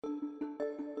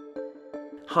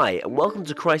Hi, and welcome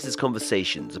to Crisis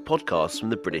Conversations, a podcast from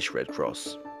the British Red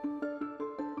Cross.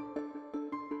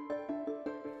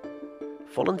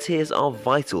 Volunteers are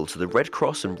vital to the Red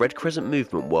Cross and Red Crescent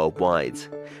movement worldwide.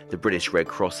 The British Red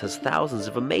Cross has thousands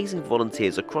of amazing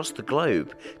volunteers across the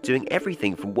globe, doing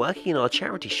everything from working in our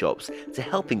charity shops to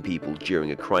helping people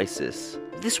during a crisis.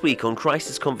 This week on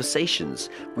Crisis Conversations,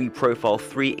 we profile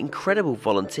 3 incredible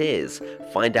volunteers,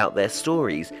 find out their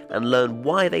stories, and learn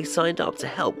why they signed up to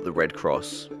help the Red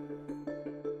Cross.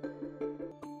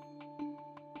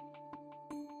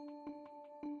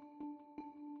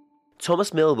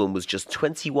 Thomas Milburn was just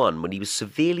 21 when he was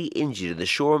severely injured in the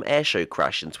Shoreham Airshow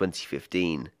crash in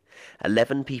 2015.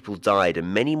 11 people died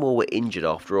and many more were injured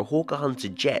after a Hawker Hunter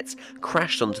jet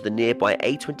crashed onto the nearby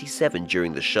A27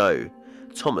 during the show.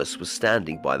 Thomas was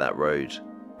standing by that road.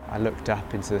 I looked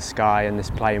up into the sky and this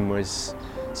plane was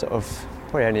sort of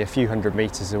probably only a few hundred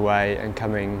metres away and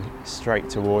coming straight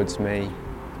towards me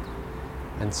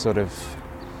and sort of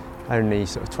only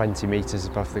sort of 20 metres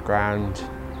above the ground.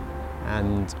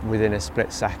 And within a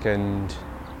split second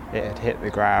it had hit the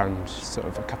ground sort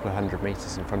of a couple of hundred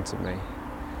metres in front of me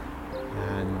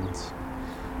and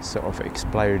sort of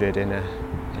exploded in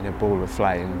a ball of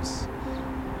flames.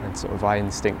 And sort of I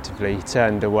instinctively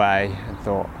turned away and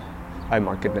thought, oh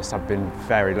my goodness, I've been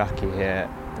very lucky here,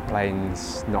 the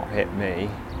plane's not hit me.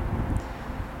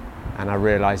 And I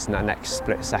realised in that next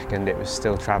split second it was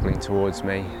still travelling towards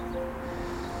me.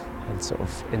 And sort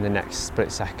of in the next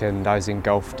split second I was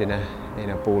engulfed in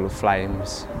a ball of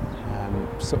flames.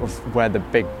 Sort of where the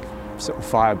big sort of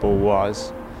fireball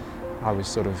was, I was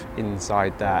sort of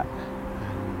inside that,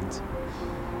 and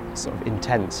sort of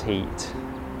intense heat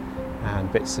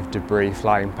and bits of debris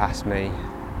flying past me,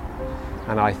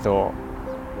 and I thought,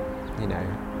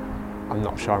 I'm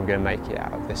not sure I'm going to make it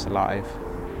out of this alive.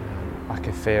 I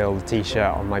could feel the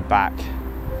t-shirt on my back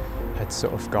had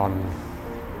sort of gone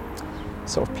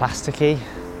sort of plasticky.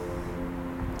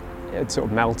 It had sort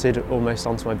of melted almost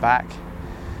onto my back,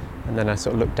 and then I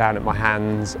sort of looked down at my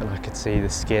hands and I could see the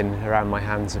skin around my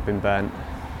hands had been burnt.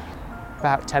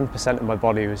 About 10% of my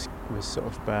body was sort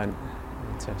of burnt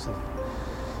in terms of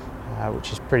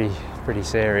which is pretty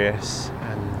serious,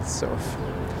 and sort of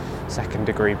second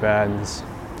degree burns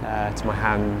to my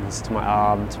hands, to my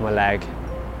arm, to my leg.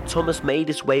 Thomas made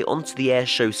his way onto the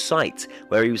airshow site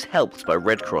where he was helped by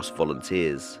Red Cross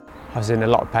volunteers. I was in a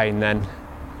lot of pain then,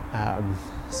 and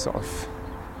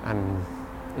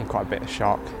in quite a bit of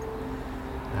shock,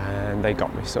 and they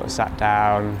got me sort of sat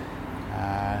down,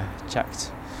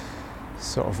 checked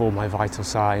sort of all my vital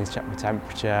signs, checked my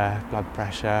temperature, blood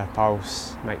pressure,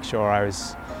 pulse, make sure I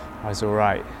was all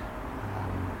right.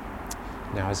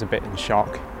 I was a bit in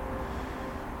shock,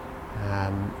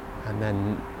 and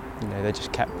then they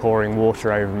just kept pouring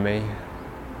water over me.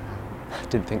 I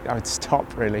didn't think that would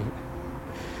stop really,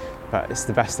 but it's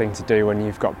the best thing to do when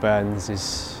you've got burns,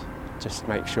 is just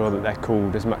make sure that they're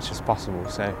cooled as much as possible.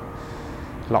 So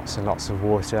lots and lots of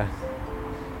water.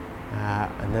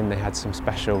 And then they had some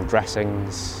special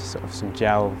dressings, sort of some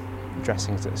gel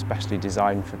dressings that are specially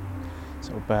designed for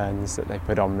sort of burns that they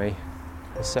put on me.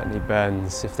 There's certainly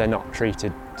burns, if they're not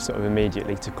treated sort of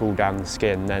immediately to cool down the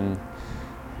skin, then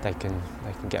they can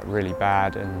get really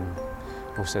bad, and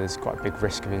also there's quite a big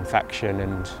risk of infection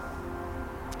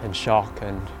and shock.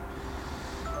 And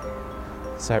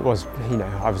so it was,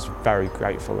 I was very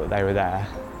grateful that they were there.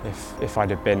 If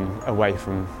I'd have been away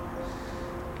from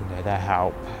their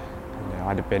help,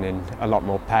 I'd have been in a lot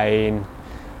more pain.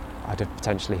 I'd have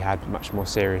potentially had much more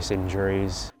serious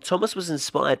injuries. Thomas was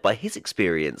inspired by his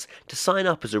experience to sign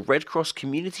up as a Red Cross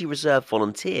Community Reserve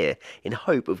volunteer in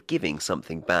hope of giving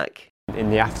something back. In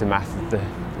the aftermath of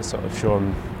the sort of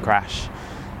Shoreham crash,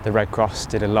 the Red Cross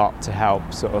did a lot to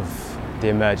help sort of the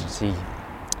emergency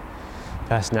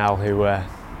personnel who were,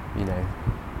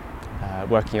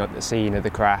 working at the scene of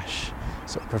the crash,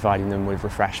 sort of providing them with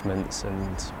refreshments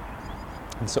and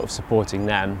sort of supporting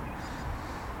them.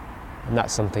 And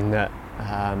that's something that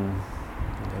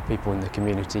people in the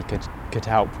community could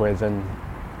help with, and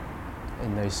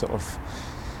in those sort of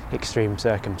extreme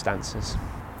circumstances.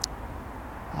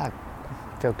 I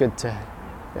feel good to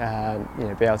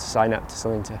be able to sign up to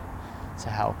something to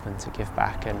help and to give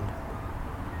back, and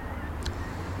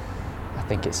I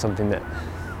think it's something that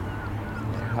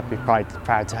I'd be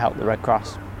proud to help the Red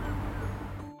Cross.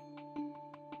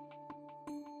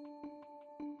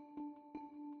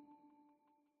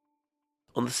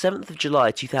 On the 7th of July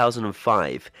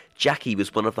 2005, Jackie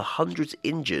was one of the hundreds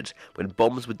injured when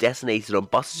bombs were detonated on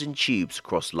buses and tubes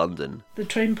across London. The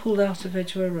train pulled out of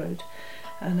Edgware Road,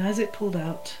 and as it pulled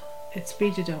out, it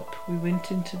speeded up. We went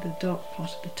into the dark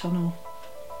part of the tunnel,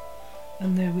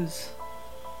 and there was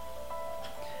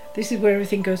This is where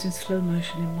everything goes in slow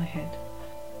motion in my head.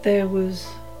 There was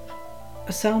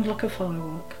a sound like a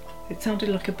firework. It sounded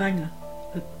like a banger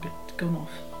had gone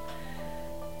off.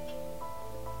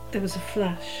 There was a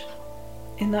flash.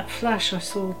 In that flash I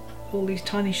saw all these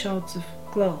tiny shards of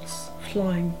glass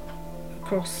flying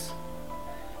across.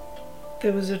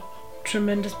 There was a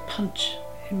tremendous punch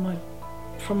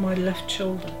from my left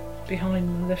shoulder,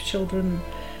 behind my left shoulder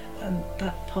and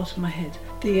that part of my head.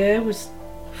 The air was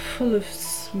full of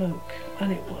smoke,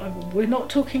 and we're not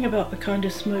talking about the kind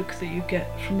of smoke that you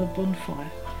get from a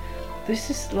bonfire. This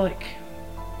is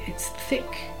it's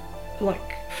thick,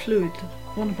 like fluid.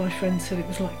 One of my friends said it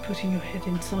was like putting your head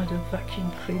inside a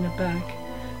vacuum cleaner bag,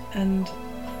 and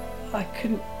I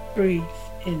couldn't breathe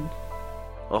in.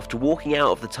 After walking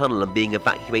out of the tunnel and being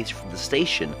evacuated from the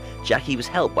station, Jackie was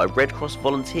helped by Red Cross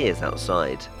volunteers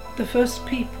outside. The first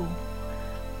people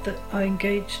that I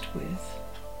engaged with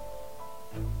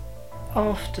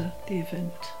after the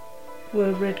event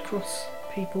were Red Cross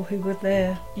people who were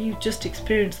there. You've just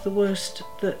experienced the worst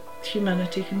that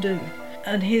humanity can do.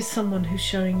 And here's someone who's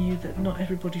showing you that not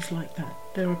everybody's like that.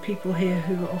 There are people here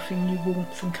who are offering you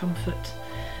warmth and comfort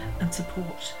and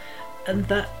support. And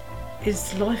that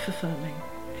is life-affirming.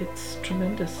 It's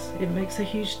tremendous. It makes a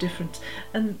huge difference.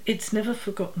 And it's never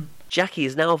forgotten. Jackie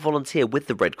is now a volunteer with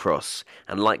the Red Cross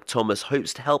and, like Thomas,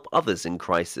 hopes to help others in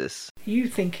crisis. You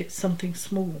think it's something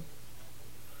small.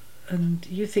 And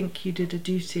you think you did a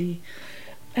duty.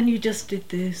 And you just did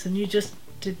this and you just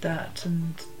did that.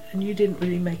 And you didn't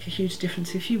really make a huge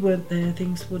difference. If you weren't there,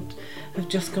 things would have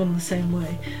just gone the same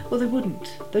way. Well, they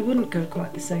wouldn't. They wouldn't go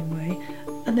quite the same way,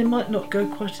 and they might not go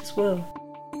quite as well.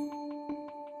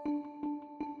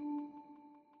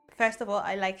 First of all,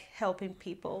 I like helping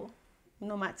people.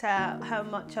 No matter how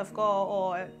much I've got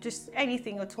or just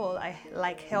anything at all, I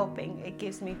like helping. It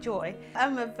gives me joy.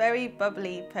 I'm a very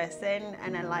bubbly person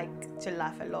and I like to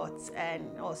laugh a lot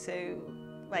and also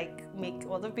make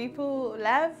other people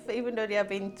laugh, even though they are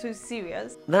being too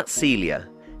serious. That's Celia.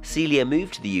 Celia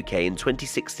moved to the UK in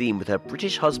 2016 with her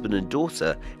British husband and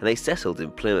daughter, and they settled in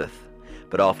Plymouth.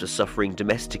 But after suffering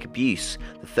domestic abuse,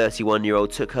 the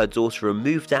 31-year-old took her daughter and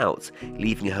moved out,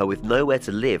 leaving her with nowhere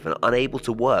to live and unable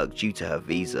to work due to her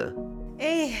visa.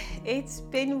 It's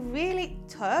been really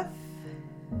tough.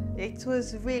 It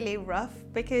was really rough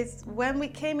because when we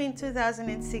came in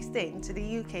 2016 to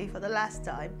the UK for the last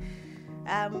time,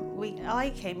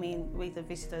 I came in with a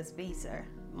visitor's visa.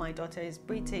 My daughter is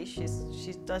British,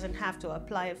 she doesn't have to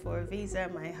apply for a visa,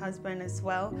 my husband as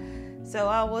well. So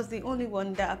I was the only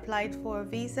one that applied for a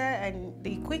visa, and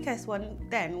the quickest one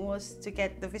then was to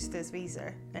get the visitor's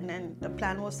visa. And then the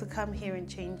plan was to come here and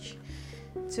change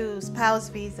to spouse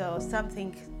visa or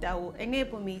something that will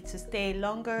enable me to stay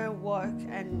longer, work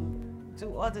and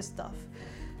do other stuff.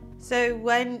 So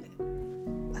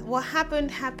what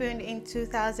happened in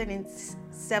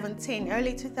 2017,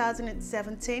 early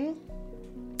 2017.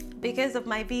 Because of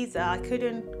my visa, I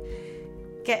couldn't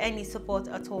get any support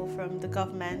at all from the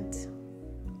government,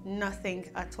 nothing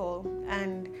at all.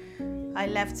 And I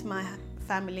left my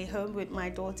family home with my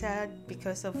daughter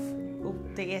because of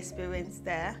the experience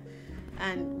there.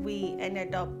 And we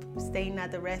ended up staying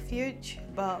at the refuge,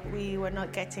 but we were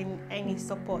not getting any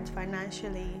support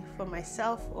financially for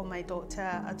myself or my daughter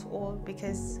at all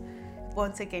because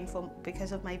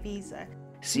of my visa.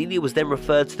 Celia was then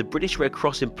referred to the British Red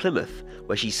Cross in Plymouth,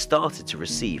 where she started to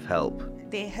receive help.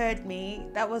 They heard me.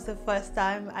 That was the first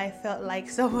time I felt like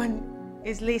someone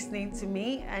is listening to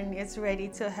me and is ready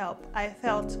to help. I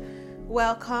felt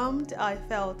welcomed, I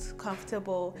felt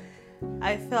comfortable,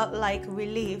 I felt like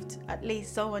relieved. At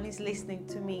least someone is listening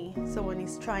to me, someone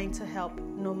is trying to help,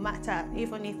 no matter,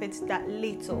 even if it's that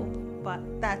little.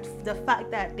 But the fact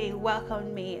that they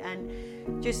welcomed me and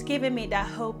just giving me that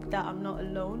hope that I'm not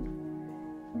alone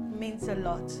means a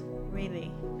lot,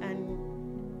 really. And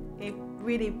it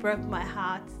really broke my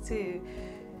heart to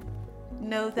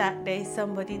know that there's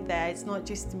somebody there. It's not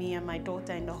just me and my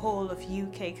daughter in the whole of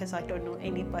UK, because I don't know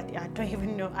anybody. I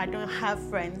don't have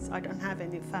friends. I don't have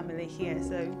any family here.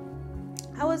 So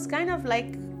I was kind of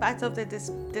like part of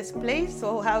this place,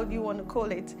 or how do you want to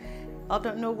call it? I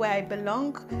don't know where I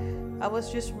belong. I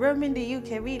was just roaming the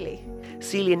UK, really.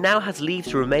 Celia now has leave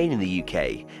to remain in the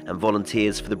UK and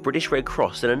volunteers for the British Red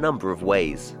Cross in a number of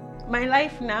ways. My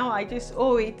life now, I just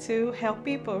owe it to help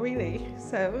people, really.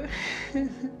 So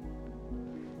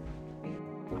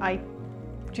I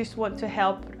just want to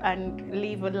help and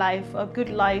live a good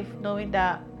life, knowing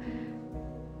that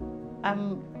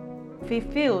I'm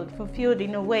fulfilled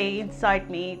in a way inside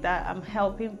me, that I'm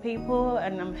helping people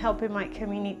and I'm helping my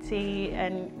community,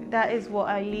 and that is what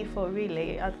I live for,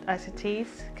 really, as it is,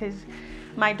 because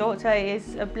My daughter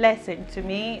is a blessing to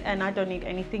me, and I don't need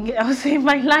anything else in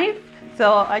my life.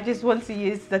 So I just want to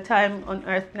use the time on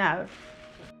earth now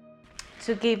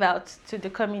to give out to the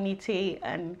community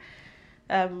and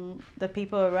the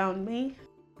people around me.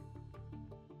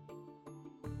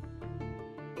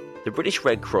 The British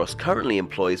Red Cross currently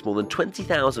employs more than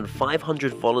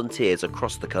 20,500 volunteers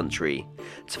across the country.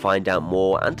 To find out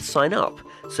more and to sign up,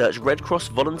 search Red Cross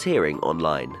Volunteering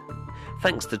online.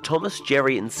 Thanks to Thomas,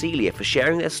 Jerry and Celia for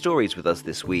sharing their stories with us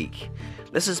this week.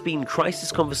 This has been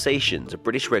Crisis Conversations, a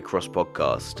British Red Cross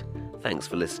podcast. Thanks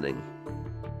for listening.